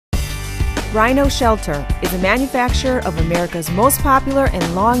Rhino Shelter is a manufacturer of America's most popular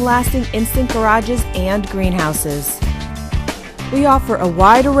and long-lasting instant garages and greenhouses. We offer a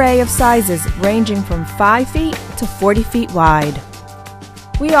wide array of sizes ranging from 5 feet to 40 feet wide.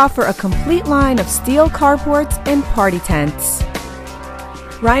 We offer a complete line of steel carports and party tents.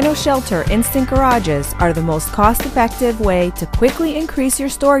 Rhino Shelter instant garages are the most cost-effective way to quickly increase your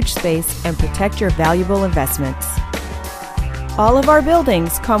storage space and protect your valuable investments. All of our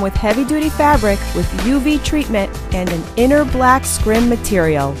buildings come with heavy-duty fabric with UV treatment and an inner black scrim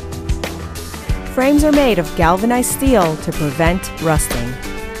material. Frames are made of galvanized steel to prevent rusting.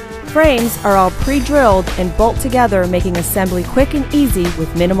 Frames are all pre-drilled and bolt together, making assembly quick and easy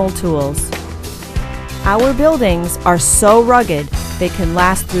with minimal tools. Our buildings are so rugged they can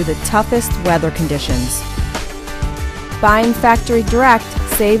last through the toughest weather conditions. Buying factory direct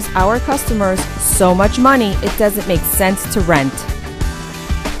saves our customers so much money it doesn't make sense to rent.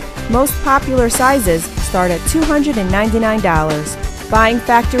 Most popular sizes start at $299. Buying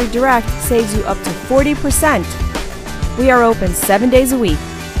factory direct saves you up to 40%. We are open 7 days a week.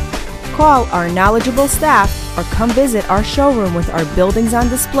 Call our knowledgeable staff or come visit our showroom with our buildings on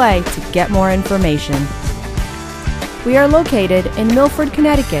display to get more information. We are located in Milford,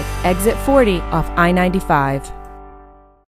 Connecticut, exit 40 off I-95.